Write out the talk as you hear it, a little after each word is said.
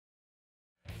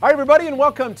All right, everybody, and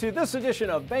welcome to this edition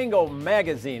of Bengal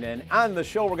Magazine. And on the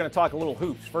show, we're going to talk a little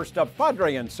hoops. First up,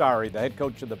 Fajri Ansari, the head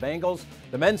coach of the Bengals,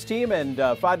 the men's team, and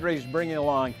Fajri's bringing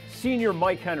along senior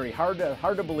Mike Henry. Hard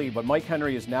to believe, but Mike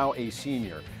Henry is now a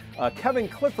senior. Kevin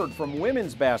Clifford from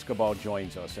women's basketball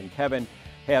joins us, and Kevin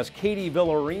has Katie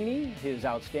Villarini, his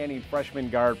outstanding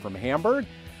freshman guard from Hamburg.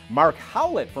 Mark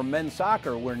Howlett from men's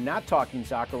soccer. We're not talking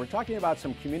soccer. We're talking about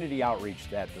some community outreach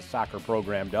that the soccer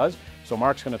program does. So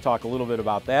Mark's going to talk a little bit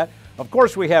about that. Of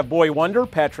course, we have Boy Wonder,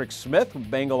 Patrick Smith with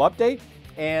Bengal Update,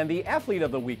 and the Athlete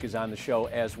of the Week is on the show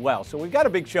as well. So we've got a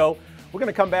big show. We're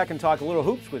going to come back and talk a little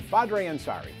hoops with Fajri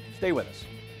Ansari. Stay with us.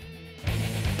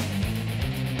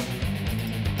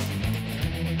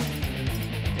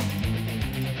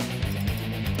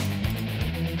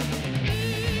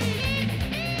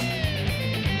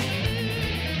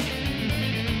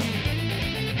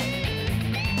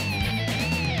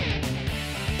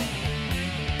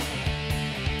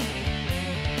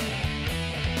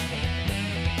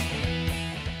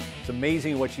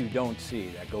 Amazing what you don't see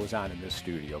that goes on in this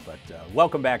studio. But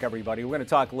welcome back, everybody. We're going to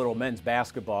talk a little men's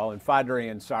basketball, and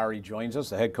Fajri Ansari joins us,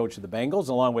 the head coach of the Bengals,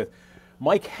 along with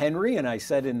Mike Henry. And I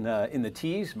said in the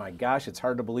tease, my gosh, it's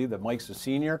hard to believe that Mike's a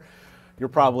senior. You're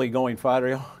probably going,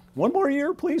 Fajri, one more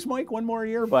year, please, Mike, one more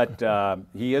year. But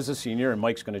he is a senior, and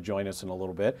Mike's going to join us in a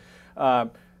little bit.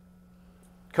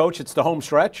 Coach, it's the home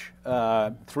stretch.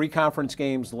 3 conference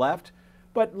games left.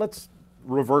 But let's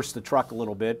reverse the truck a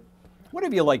little bit. What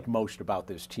have you liked most about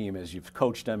this team as you've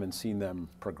coached them and seen them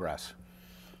progress?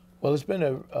 Well, it's been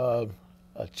a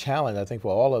challenge, I think,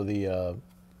 for all of the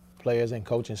players and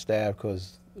coaching staff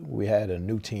because we had a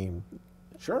new team.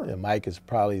 Sure. And Mike is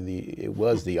probably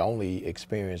was the only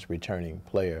experienced returning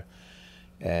player.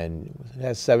 And it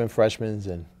has 7 freshmen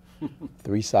and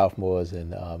 3 sophomores.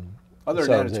 And other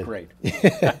than that, it's great.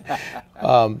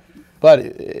 But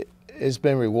it's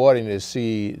been rewarding to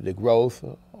see the growth,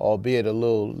 albeit a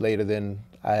little later than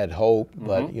I had hoped.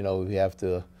 But you know, we have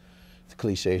to, the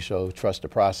cliche show, trust the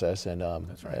process, and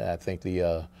That's right. and I think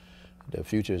the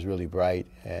future is really bright,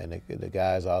 and the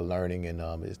guys are learning, and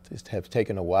it's have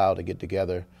taken a while to get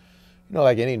together. You know,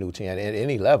 like any new team at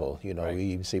any level. You know, Right. we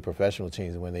even see professional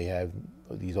teams when they have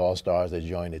these all-stars that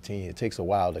join the team. It takes a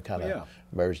while to kind of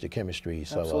merge the chemistry.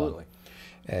 So, absolutely.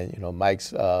 And you know,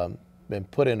 Mike's been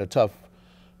put in a tough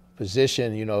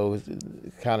position, you know,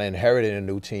 kind of inherited a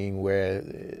new team where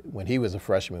when he was a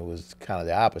freshman it was kind of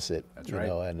the opposite. That's you right.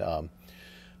 know, and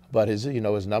but his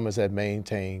numbers have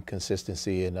maintained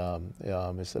consistency, and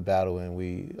it's a battle, and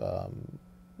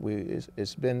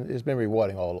it's been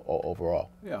rewarding overall.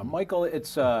 Yeah, Michael, it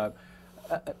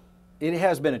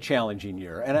has been a challenging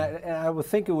year, and I would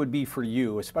think it would be for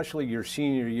you, especially your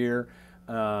senior year,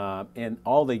 and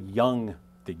all the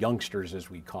youngsters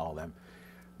as we call them.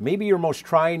 Maybe your most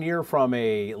trying year from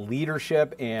a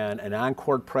leadership and an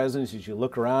on-court presence as you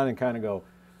look around and kind of go,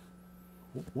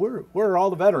 where are all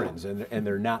the veterans? And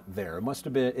they're not there. It must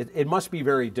have been. It must be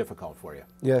very difficult for you.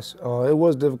 Yes, it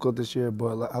was difficult this year,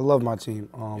 but I love my team.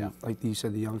 Yeah. Like you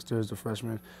said, the youngsters, the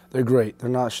freshmen, they're great. They're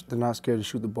not scared to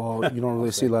shoot the ball. You don't really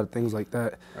see a lot of things like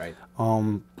that. Right.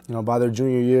 You know, by their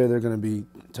junior year, they're going to be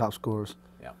top scorers.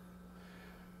 Yeah.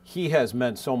 He has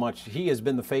meant so much. He has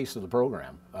been the face of the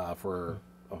program for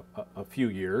a few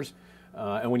years,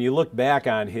 and when you look back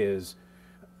on his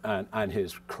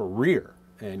career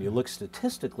and you look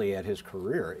statistically at his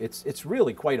career, it's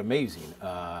really quite amazing.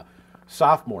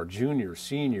 Sophomore, junior,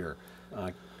 senior,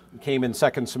 came in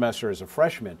second semester as a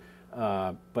freshman,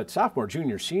 but sophomore,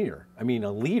 junior, senior, I mean,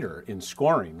 a leader in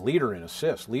scoring, leader in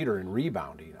assists, leader in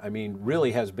rebounding. I mean,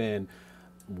 really has been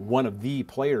one of the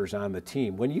players on the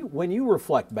team. When you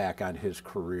reflect back on his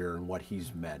career and what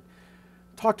he's meant,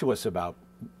 talk to us about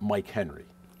Mike Henry.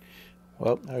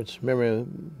 Well, I just remember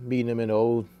meeting him in the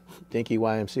old dinky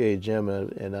YMCA gym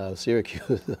in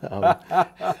Syracuse.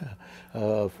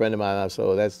 A friend of mine,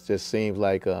 so that just seems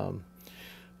like,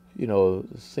 you know,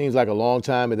 seems like a long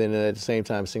time, and then at the same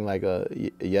time seemed like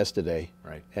yesterday.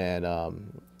 Right. And I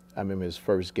remember his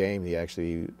first game,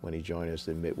 when he joined us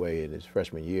in midway in his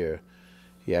freshman year,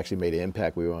 he actually made an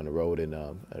impact. We were on the road in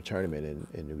a tournament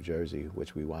in New Jersey,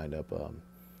 which we wind up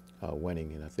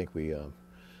winning, and I think we,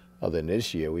 other than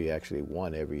this year, we actually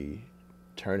won every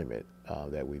tournament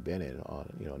that we've been in,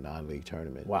 you know, non-league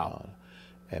tournament. Wow.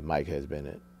 And Mike has been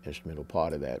an instrumental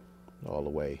part of that all the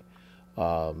way.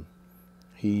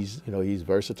 He's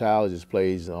versatile. He just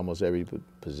plays almost every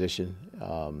position,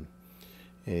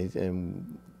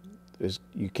 and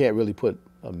you can't really put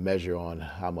a measure on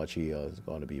how much he is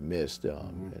going to be missed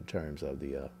in terms of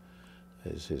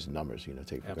his numbers. You know,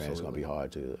 take for granted it's going to be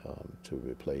hard to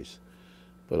replace.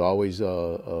 but always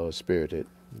spirited.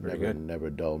 Very good. Never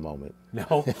a dull moment.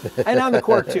 No, and on the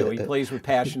court too. He plays with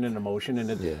passion and emotion,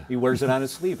 and he wears it on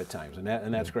his sleeve at times,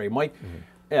 and that's great. Mike,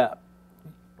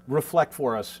 reflect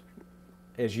for us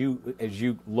as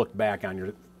you look back on your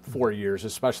 4 years,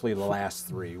 especially the last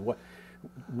 3.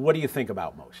 What do you think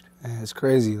about most? It's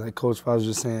crazy. Like Coach Fajri was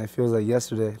just saying, it feels like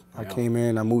yesterday. I came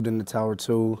in, I moved into Tower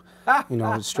 2, you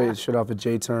know, straight off a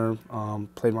J term.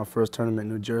 Played my first tournament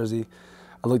in New Jersey.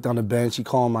 I looked on the bench, he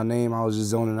called my name, I was just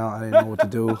zoning out, I didn't know what to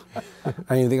do.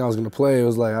 I didn't think I was going to play. It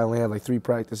was like I only had like 3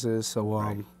 practices,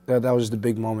 so that was just a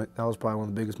big moment. That was probably one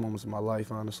of the biggest moments of my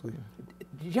life, honestly.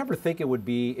 Did you ever think it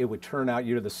would turn out,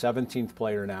 you're the 17th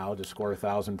player now to score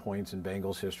 1,000 points in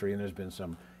Bengals history, and there's been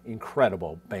some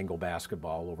incredible Bengal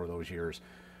basketball over those years.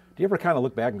 Do you ever kind of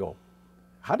look back and go,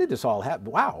 how did this all happen?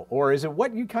 Wow. Or is it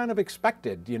what you kind of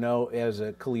expected, you know, as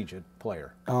a collegiate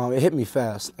player? It hit me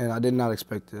fast, and I did not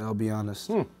expect it, I'll be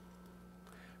honest.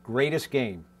 Greatest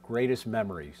game, greatest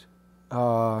memories?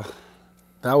 That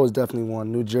was definitely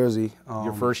one. New Jersey.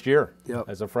 Your first year yep,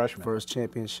 as a freshman? First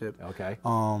championship. Okay.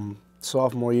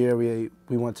 Sophomore year, we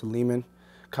went to Lehman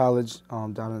College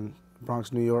down in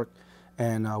Bronx, New York,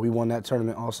 and we won that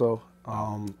tournament also.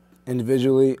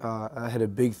 Individually, I had a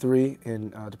big 3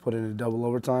 to put it in a double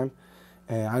overtime,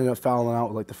 and I ended up fouling out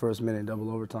with like the first minute in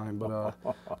double overtime. But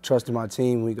trusting my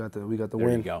team, we got the win.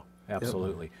 There you go.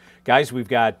 Absolutely, guys. We've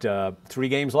got 3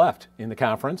 games left in the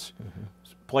conference.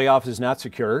 Playoff is not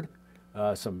secured.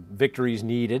 Some victories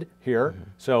needed here.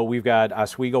 So we've got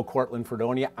Oswego, Cortland,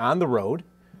 Fredonia on the road,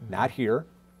 not here.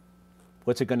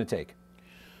 What's it going to take?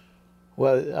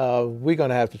 Well, we're going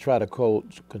to have to try to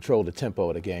control the tempo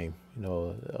of the game. You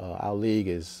know, our league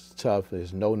is tough.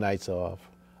 There's no nights off.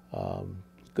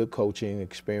 Good coaching,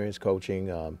 experienced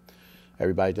coaching.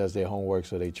 Everybody does their homework,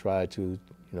 so they try to, you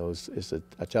know,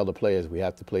 I tell the players we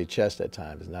have to play chess at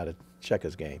times. It's not a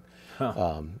checkers game.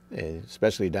 And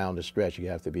especially down the stretch, you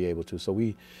have to be able to. So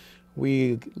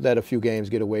we let a few games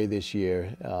get away this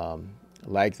year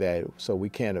like that, so we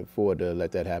can't afford to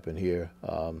let that happen here.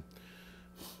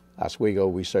 Oswego,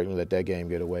 we certainly let that game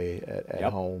get away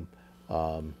at home.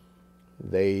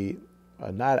 They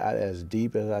are not as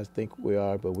deep as I think we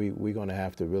are, but we're going to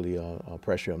have to really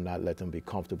pressure them, not let them be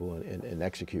comfortable in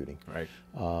executing. Right.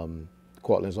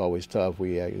 Cortland's always tough.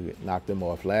 We knocked them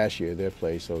off last year, their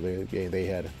play, so they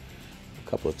had a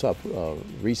couple of tough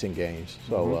recent games.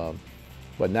 So,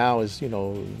 but now is, you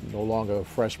know, no longer a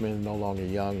freshman, no longer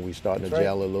young. We're starting to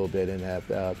gel a little bit and have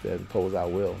impose our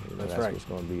will. You know, that's what's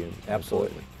going to be absolutely.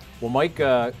 Important. Well, Mike,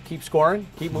 keep scoring,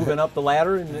 keep moving up the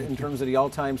ladder in terms of the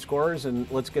all-time scorers, and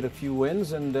let's get a few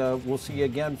wins, and we'll see you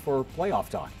again for playoff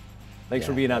talk. Thanks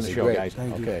for being on the show, guys.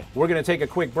 Okay. We're going to take a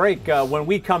quick break. When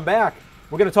we come back,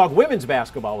 we're going to talk women's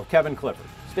basketball with Kevin Clifford.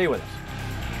 Stay with us.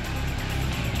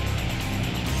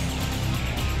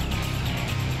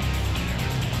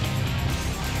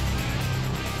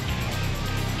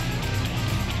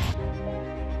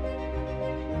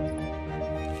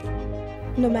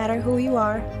 No matter who you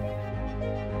are,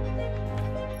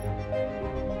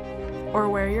 or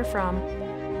where you're from,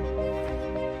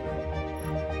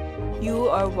 you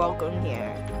are welcome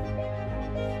here.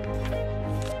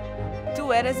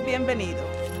 Tú eres bienvenido.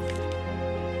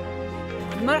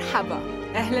 مرحبا,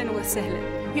 أهلا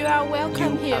وسهلا. You are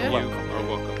welcome here. You are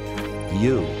welcome.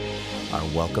 You are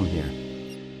welcome here.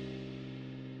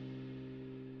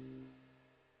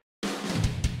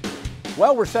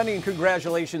 Well, we're sending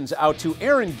congratulations out to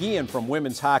Erin Guillen from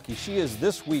women's hockey. She is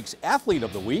this week's Athlete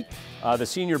of the Week. The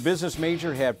senior business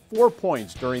major had 4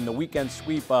 points during the weekend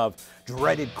sweep of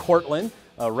dreaded Cortland,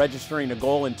 registering a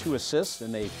goal and 2 assists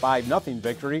in a 5-0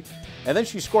 victory. And then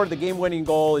she scored the game-winning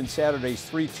goal in Saturday's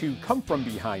 3-2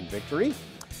 come-from-behind victory.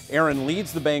 Erin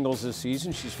leads the Bengals this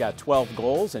season. She's got 12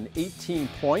 goals and 18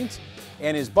 points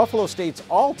and is Buffalo State's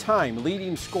all-time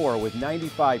leading scorer with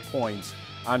 95 points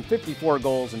on 54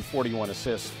 goals and 41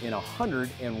 assists in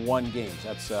 101 games.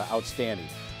 That's outstanding.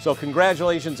 So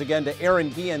congratulations again to Erin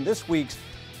Guillen, this week's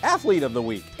Athlete of the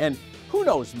Week. And who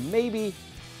knows, maybe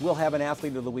we'll have an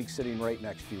Athlete of the Week sitting right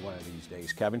next to you one of these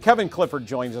days, Kevin. Kevin Clifford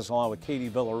joins us along with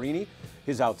Katie Villarini,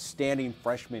 his outstanding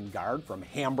freshman guard from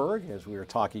Hamburg, as we were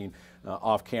talking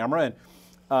off camera.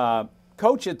 And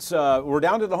Coach, we're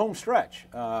down to the home stretch.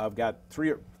 I've got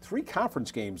three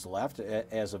conference games left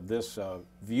as of this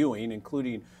viewing,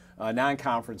 including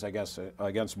non-conference, I guess,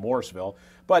 against Morrisville.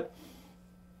 But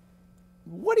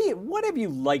what have you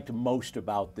liked most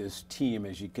about this team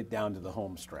as you get down to the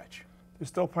home stretch? They're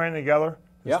still playing together.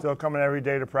 They're still coming every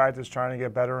day to practice, trying to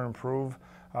get better and improve.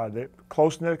 They're a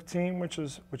close-knit team, which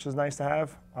is nice to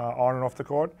have on and off the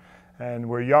court. And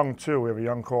we're young too. We have a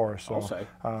young core, so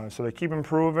so they keep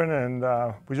improving, and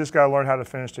we just got to learn how to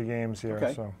finish the games here.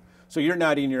 Okay. So you're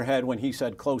nodding your head when he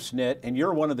said close knit, and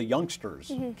you're one of the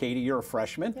youngsters. Katie, you're a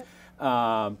freshman.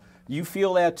 Yep. You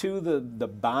feel that too, the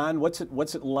bond. What's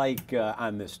it like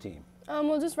on this team?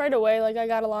 Well, just right away, like I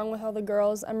got along with all the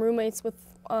girls. I'm roommates with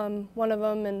one of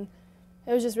them, and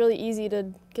it was just really easy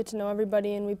to get to know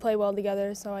everybody, and we play well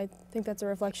together. So I think that's a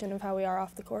reflection of how we are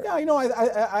off the court. Yeah, you know,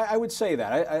 I would say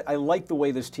that. I like the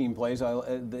way this team plays.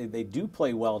 They do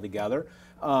play well together.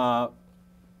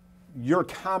 Your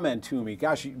comment to me,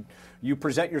 gosh, you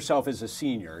present yourself as a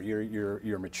senior.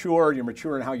 You're mature. You're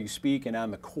mature in how you speak and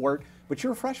on the court. But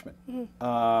you're a freshman.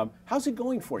 How's it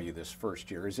going for you this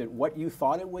first year? Is it what you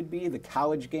thought it would be, the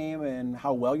college game, and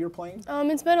how well you're playing?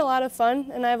 It's been a lot of fun,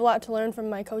 and I have a lot to learn from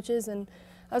my coaches. And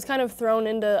I was kind of thrown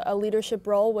into a leadership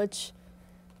role, which,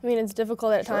 I mean, it's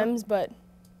difficult at times, but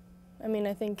I mean,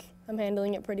 I think I'm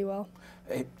handling it pretty well.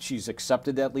 She's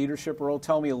accepted that leadership role.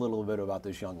 Tell me a little bit about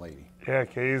this young lady. Yeah,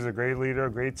 Katie's a great leader,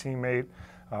 great teammate,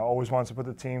 always wants to put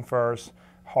the team first,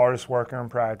 hardest worker in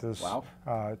practice.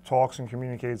 Wow. Talks and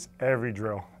communicates every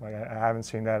drill. Like I haven't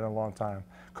seen that in a long time.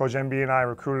 Coach MB and I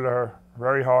recruited her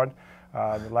very hard.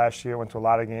 Last year went to a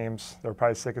lot of games. They were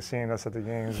probably sick of seeing us at the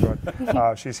games,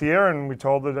 but she's here, and we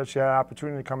told her that she had an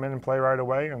opportunity to come in and play right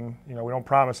away. And you know, we don't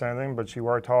promise anything, but she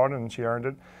worked hard and she earned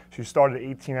it. She started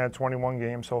 18 out of 21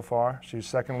 games so far. She's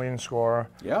second leading scorer.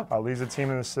 Yeah. Leads the team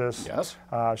in assists. Yes.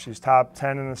 She's top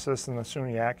 10 in assists in the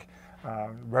SUNY.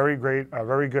 Very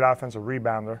good offensive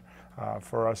rebounder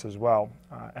for us as well,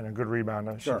 and a good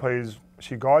rebounder. Sure.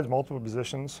 She guards multiple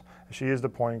positions. She is the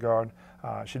point guard.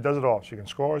 She does it all. She can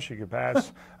score, she can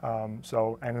pass.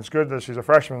 And it's good that she's a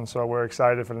freshman, so we're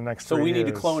excited for the next 3 years. So we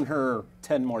need to clone her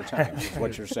 10 more times, is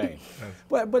what you're saying.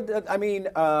 But I mean,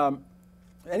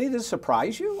 any of this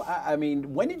surprise you? I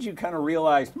mean, when did you kind of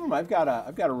realize, I've got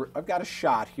a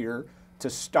shot here to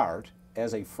start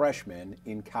as a freshman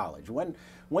in college?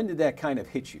 When did that kind of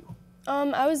hit you?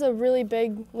 I was a really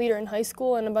big leader in high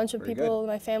school, and a bunch of people,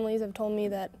 my families, have told me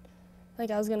that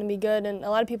I was going to be good, and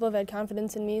a lot of people have had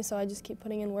confidence in me, so I just keep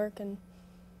putting in work. And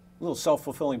a little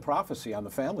self-fulfilling prophecy on the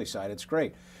family side. It's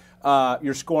great.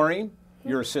 You're scoring,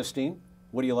 you're assisting.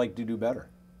 What do you like to do better?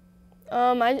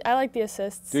 I like the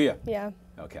assists. Do you? Yeah.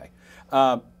 Okay.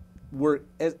 We're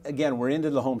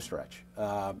into the home stretch.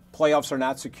 Playoffs are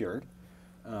not secured.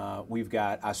 We've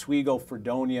got Oswego,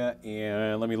 Fredonia,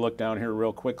 and let me look down here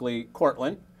real quickly,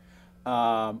 Cortland.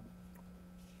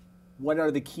 What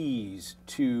are the keys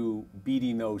to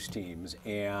beating those teams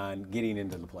and getting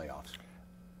into the playoffs?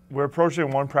 We're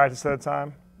approaching one practice at a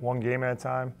time, one game at a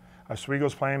time.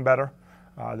 Oswego's playing better.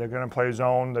 They're going to play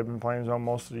zone. They've been playing zone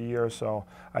most of the year. So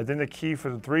I think the key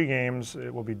for the 3 games,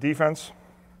 it will be defense,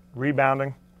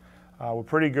 rebounding. We're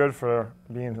pretty good for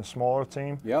being a smaller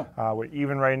team. Yeah. We're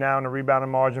even right now in the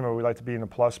rebounding margin, but we like to be in the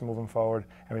plus moving forward.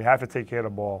 And we have to take care of the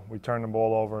ball. We turn the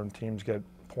ball over and teams get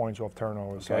points off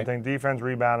turnovers. So I think defense,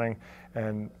 rebounding,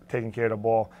 and taking care of the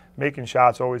ball. Making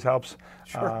shots always helps.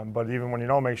 Sure. But even when you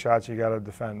don't make shots, you got to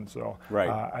defend. So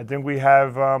I think we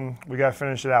got to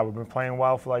finish it out. We've been playing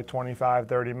well for like 25,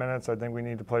 30 minutes. I think we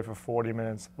need to play for 40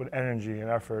 minutes with energy and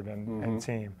effort and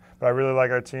team. But I really like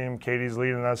our team. Katie's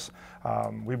leading us.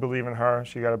 We believe in her.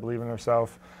 She got to believe in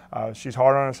herself. She's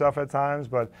hard on herself at times,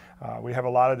 but we have a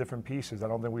lot of different pieces. I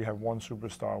don't think we have one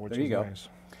superstar, which is nice.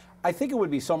 I think it would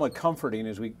be somewhat comforting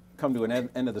as we come to an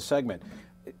end of the segment.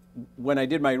 When I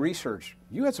did my research,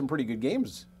 you had some pretty good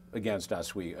games against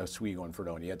Oswego and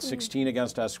Fredonia. You had 16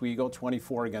 against Oswego,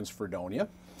 24 against Fredonia.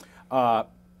 Talk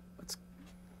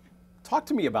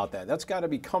to me about that. That's got to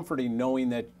be comforting knowing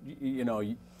that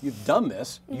you've done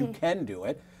this, you can do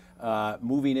it.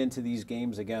 Moving into these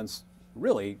games against,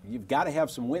 really, you've got to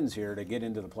have some wins here to get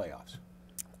into the playoffs.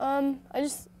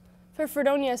 For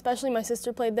Fredonia, especially, my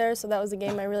sister played there, so that was a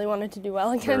game I really wanted to do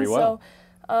well against. Very well.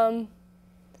 So,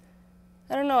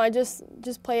 I don't know. I just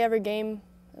play every game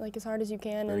like as hard as you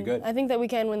can. Very good. I think that we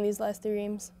can win these last 3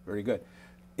 games. Very good.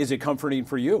 Is it comforting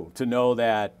for you to know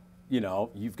that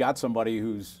you've got somebody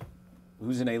who's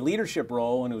in a leadership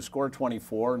role and who scored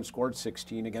 24 and scored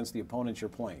 16 against the opponents you're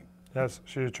playing? Yes,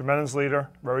 she's a tremendous leader,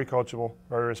 very coachable,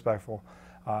 very respectful.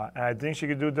 And I think she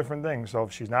could do different things. So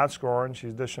if she's not scoring,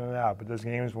 she's dishing it out. But there's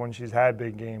games when she's had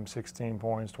big games, 16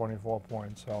 points, 24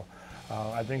 points. So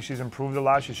I think she's improved a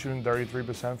lot. She's shooting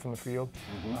 33% from the field.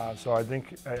 So I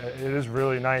think it is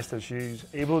really nice that she's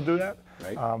able to do that.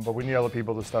 Right. But we need other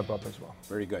people to step up as well.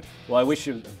 Very good. Well, I wish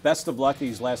you best of luck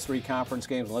these last 3 conference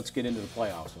games. Let's get into the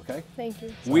playoffs, okay? Thank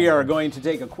you. We are going to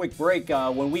take a quick break.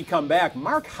 When we come back,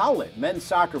 Mark Howlett, men's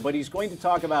soccer, but he's going to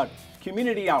talk about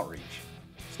community outreach.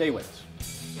 Stay with us.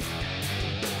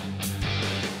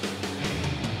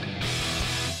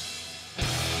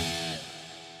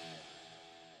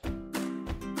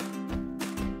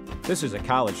 This is a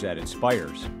college that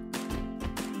inspires.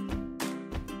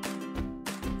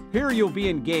 Here you'll be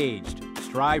engaged,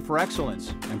 strive for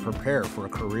excellence, and prepare for a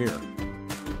career.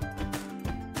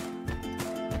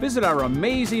 Visit our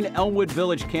amazing Elmwood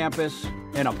Village campus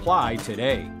and apply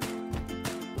today.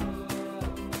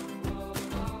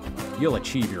 You'll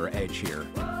achieve your edge here.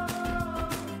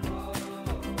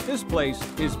 This place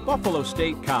is Buffalo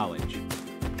State College.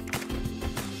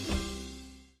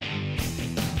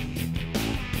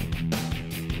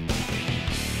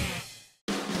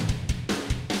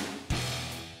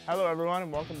 Hello everyone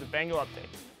and welcome to Bengal Update.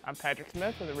 I'm Patrick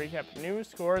Smith with a recap of news,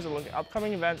 scores, and look at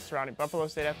upcoming events surrounding Buffalo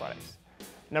State athletics.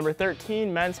 Number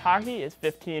 13 men's hockey is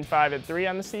 15-5-3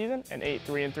 on the season and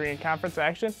 8-3-3 in conference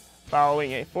action,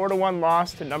 following a 4-1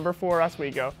 loss to number 4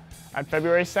 Oswego on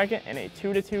February 2nd and a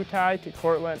 2-2 tie to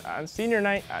Cortland on senior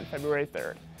night on February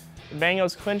 3rd. The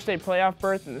Bengals clinched a playoff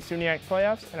berth in the SUNY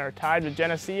playoffs and are tied with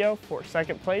Geneseo for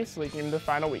second place leading into the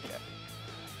final weekend.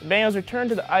 The Bengals return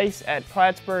to the ice at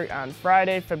Plattsburgh on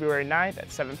Friday, February 9th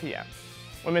at 7 p.m.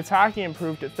 Women's hockey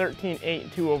improved to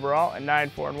 13-8-2 overall and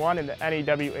 9-4-1 in the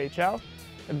NEWHL.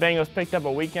 The Bengals picked up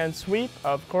a weekend sweep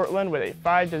of Cortland with a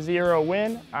 5-0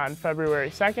 win on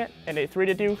February 2nd and a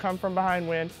 3-2 come-from-behind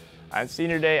win on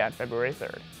senior day on February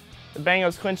 3rd. The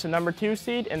Bengals clinched the number 2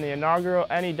 seed in the inaugural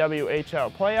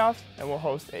NEWHL playoffs and will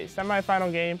host a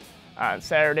semifinal game on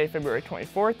Saturday, February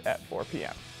 24th at 4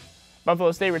 p.m.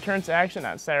 Buffalo State returns to action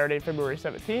on Saturday, February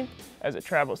 17th as it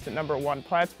travels to number 1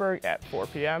 Plattsburgh at 4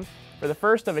 p.m. for the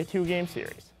first of a 2-game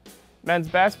series. Men's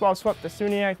basketball swept the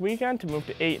SUNY weekend to move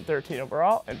to 8-13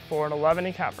 overall and 4-11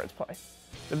 in conference play.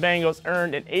 The Bengals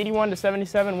earned an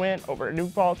 81-77 win over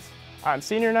New Paltz on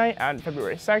senior night on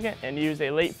February 2nd and used a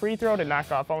late free throw to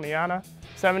knock off Oneonta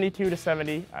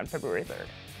 72-70 on February 3rd.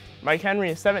 Mike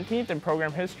Henry is 17th in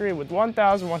program history with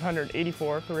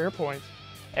 1,184 career points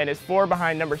and is 4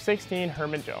 behind number 16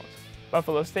 Herman Jones.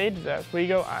 Buffalo State is at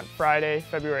Oswego on Friday,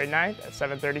 February 9th at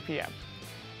 7:30 p.m.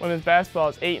 Women's basketball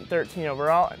is 8-13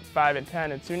 overall and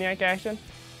 5-10 in SUNY action,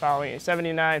 following a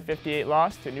 79-58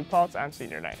 loss to New Paltz on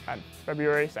senior night on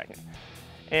February 2nd,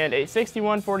 and a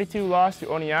 61-42 loss to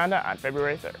Oneonta on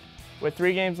February 3rd. With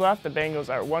 3 games left, the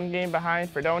Bengals are 1 game behind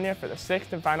Fredonia for the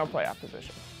 6th and final playoff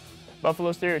position.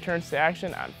 Buffalo State returns to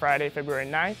action on Friday, February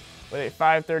 9th with a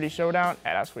 5:30 showdown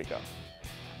at Oswego.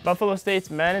 Buffalo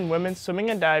State's men and women's swimming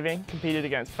and diving competed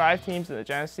against 5 teams in the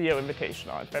Geneseo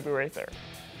Invitational on February 3rd.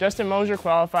 Justin Mosier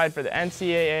qualified for the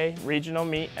NCAA regional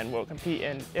meet and will compete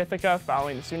in Ithaca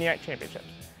following the SUNY Championships.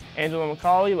 Angela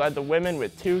McCauley led the women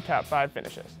with 2 top 5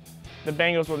 finishes. The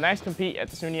Bengals will next compete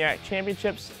at the SUNY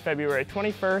Championships February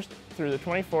 21st through the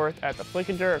 24th at the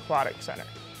Flickinger Aquatic Center.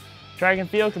 Track and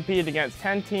field competed against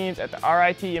 10 teams at the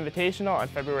RIT Invitational on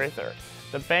February 3rd.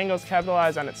 The Bengals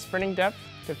capitalized on its sprinting depth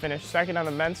to finish 2nd on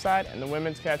the men's side, and the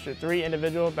women's captured 3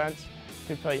 individual events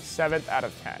to place 7th out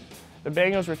of 10. The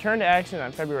Bengals return to action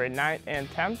on February 9th and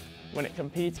 10th when it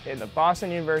competes in the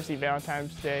Boston University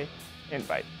Valentine's Day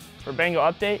Invite. For Bengal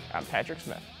Update, I'm Patrick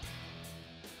Smith.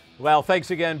 Well,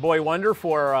 thanks again, Boy Wonder,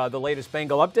 for the latest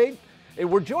Bengal Update.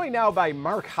 We're joined now by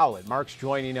Mark Howlett. Mark's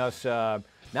joining us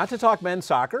not to talk men's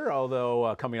soccer,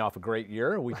 although coming off a great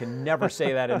year. We can never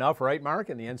say that enough, right, Mark,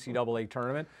 in the NCAA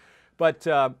tournament. But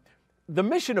the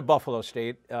mission of Buffalo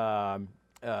State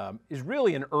is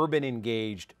really an urban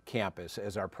engaged campus,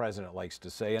 as our president likes to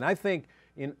say. And I think,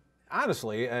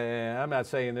 honestly, I'm not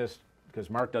saying this because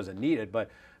Mark doesn't need it, but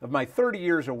of my 30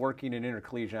 years of working in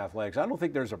intercollegiate athletics, I don't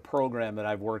think there's a program that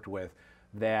I've worked with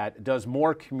that does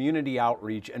more community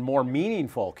outreach and more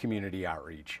meaningful community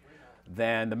outreach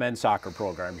than the men's soccer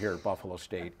program here at Buffalo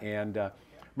State. And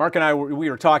Mark and I, we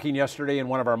were talking yesterday in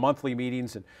one of our monthly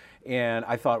meetings, and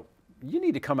I thought, you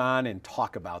need to come on and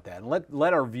talk about that and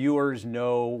let our viewers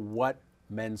know what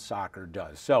men's soccer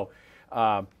does. So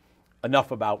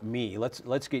enough about me.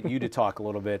 Let's get you to talk a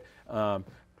little bit.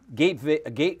 Gateway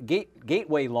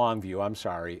Longview, I'm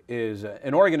sorry, is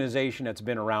an organization that's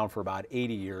been around for about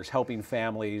 80 years, helping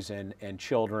families and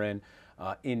children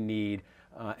in need.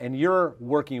 And you're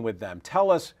working with them.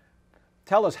 Tell us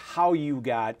how you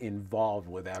got involved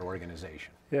with that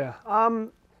organization. Yeah.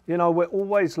 You know, we're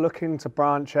always looking to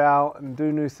branch out and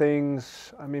do new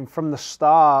things. I mean, from the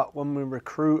start, when we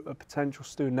recruit a potential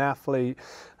student athlete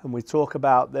and we talk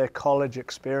about their college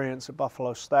experience at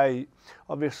Buffalo State,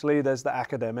 obviously there's the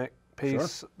academic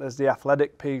piece, sure, there's the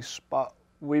athletic piece, but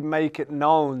we make it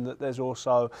known that there's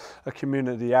also a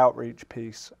community outreach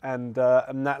piece, and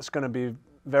that's going to be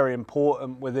very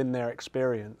important within their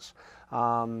experience.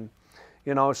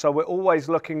 You know, so we're always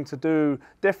looking to do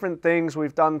different things.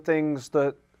 We've done things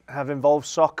that have involved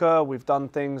soccer. We've done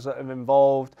things that have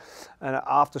involved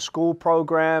after-school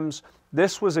programs.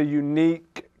 this was a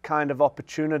unique kind of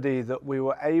opportunity that we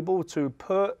were able to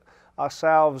put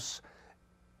ourselves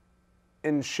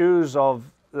in shoes of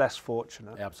less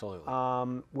fortunate. Absolutely.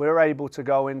 We're able to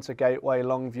go into Gateway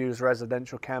Longview's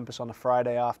residential campus on a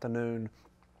Friday afternoon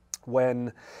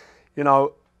when, you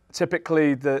know,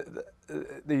 typically the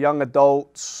young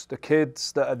adults, the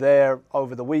kids that are there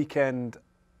over the weekend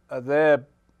are there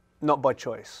not by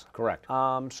choice. Correct.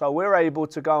 So we're able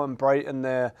to go and brighten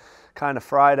their kind of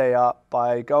Friday up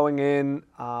by going in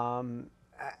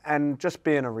and just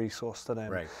being a resource to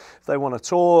them. Right. If they want to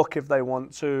talk, if they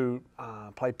want to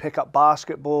play pickup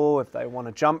basketball, if they want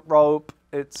to jump rope,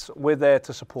 we're there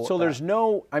to support So that. there's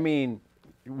no, I mean,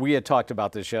 we had talked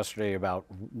about this yesterday about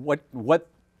what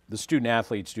the student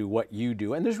athletes do, what you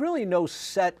do, and there's really no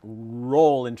set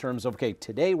role in terms of, okay,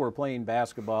 today we're playing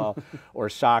basketball or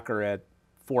soccer at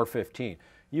 4:15.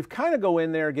 You kind of go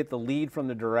in there, get the lead from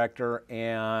the director,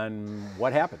 and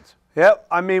what happens? Yep,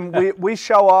 I mean, we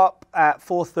show up at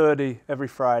 4:30 every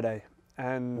Friday.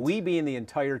 And we being the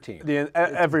entire team.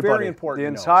 Everybody. Very important. The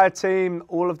entire team,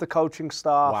 all of the coaching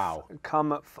staff. Wow.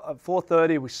 Come at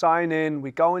 4:30, we sign in,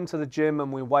 we go into the gym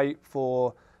and we wait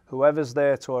for whoever's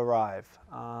there to arrive.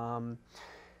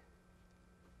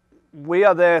 We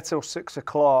are there till 6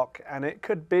 o'clock, and it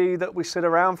could be that we sit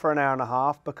around for an hour and a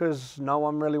half because no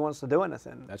one really wants to do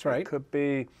anything. That's right. It could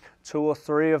be 2 or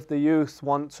 3 of the youth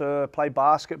want to play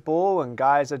basketball, and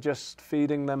guys are just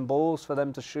feeding them balls for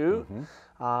them to shoot.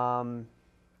 Mm-hmm.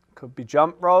 Could be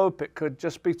jump rope. It could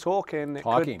just be talking. It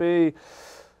could be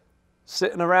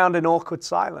sitting around in awkward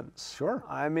silence. Sure.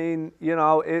 I mean, you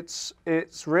know, it's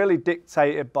really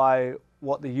dictated by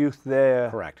what the youth there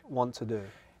want to do.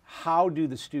 How do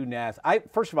the student athletes,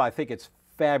 first of all, I think it's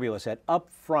fabulous that up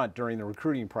front during the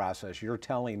recruiting process, you're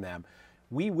telling them,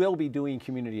 we will be doing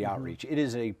community outreach. It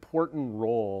is an important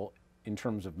role in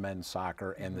terms of men's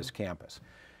soccer and this campus.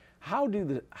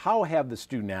 How have the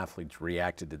student athletes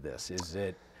reacted to this? Is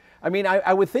it, I mean,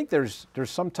 I would think there's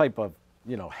some type of,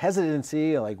 you know,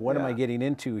 hesitancy, like what am I getting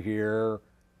into here?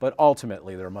 But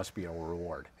ultimately, there must be a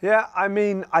reward. Yeah, I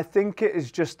mean, I think it is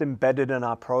just embedded in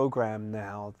our program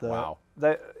now. Wow.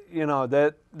 You know,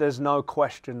 there's no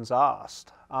questions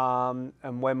asked.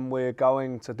 And when we're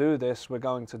going to do this, we're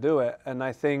going to do it. And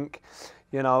I think,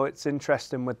 you know, it's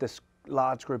interesting with this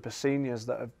large group of seniors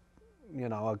that have, you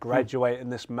know, are graduating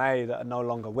this May that are no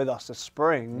longer with us this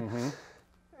spring.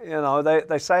 You know,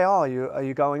 they say, oh, are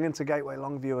you going into Gateway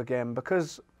Longview again?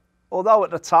 Because although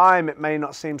at the time it may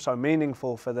not seem so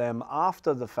meaningful for them,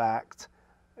 after the fact,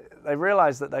 they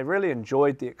realize that they really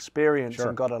enjoyed the experience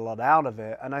and got a lot out of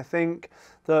it. And I think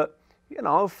that, you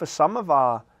know, for some of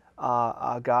our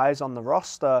guys on the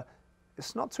roster,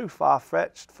 it's not too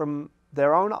far-fetched from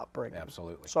their own upbringing.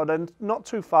 Absolutely. So they're not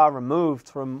too far removed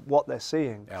from what they're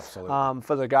seeing. Absolutely.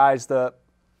 For the guys that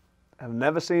have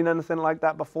never seen anything like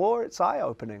that before, it's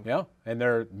eye-opening. Yeah, and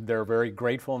they're very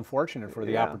grateful and fortunate for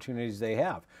the opportunities they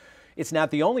have. It's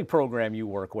not the only program you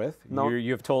work with. No.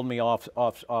 You've told me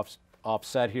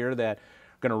offset here that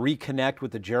we're going to reconnect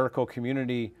with the Jericho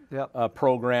Community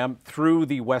program through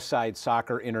the Westside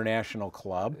Soccer International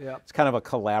Club. It's kind of a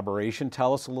collaboration.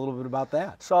 Tell us a little bit about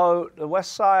that. So the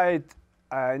Westside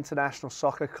International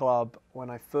Soccer Club, when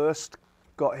I first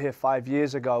got here 5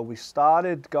 years ago, we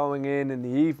started going in the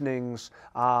evenings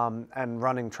and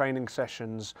running training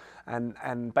sessions,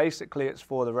 and basically it's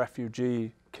for the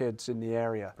refugee kids in the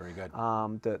area. Very good.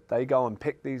 That they go and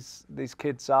pick these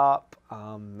kids up,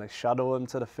 they shuttle them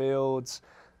to the fields,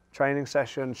 training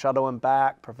session, shuttle them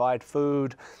back, provide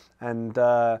food, and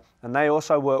they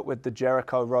also work with the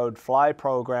Jericho Road Fly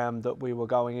program that we were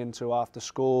going into after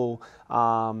school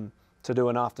to do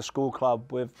an after-school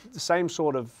club with the same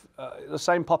sort of, the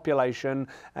same population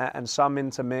and some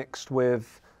intermixed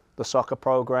with the soccer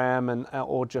program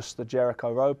or just the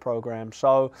Jericho Road program.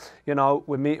 So, you know,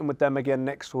 we're meeting with them again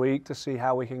next week to see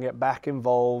how we can get back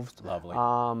involved. Lovely.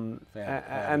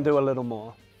 And do a little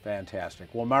more. Fantastic.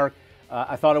 Well, Mark,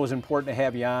 I thought it was important to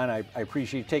have you on. I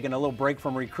appreciate you taking a little break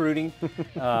from recruiting,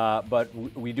 but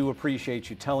we do appreciate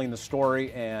you telling the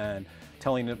story and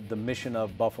telling the mission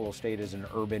of Buffalo State as an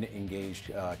urban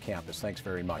engaged campus. Thanks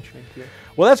very much. Thank you.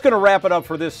 Well, that's going to wrap it up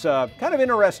for this kind of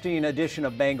interesting edition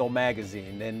of Bengal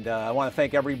Magazine. And I want to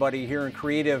thank everybody here in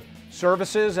Creative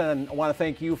Services, and I want to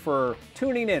thank you for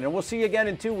tuning in. And we'll see you again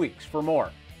in 2 weeks for more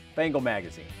Bengal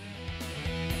Magazine.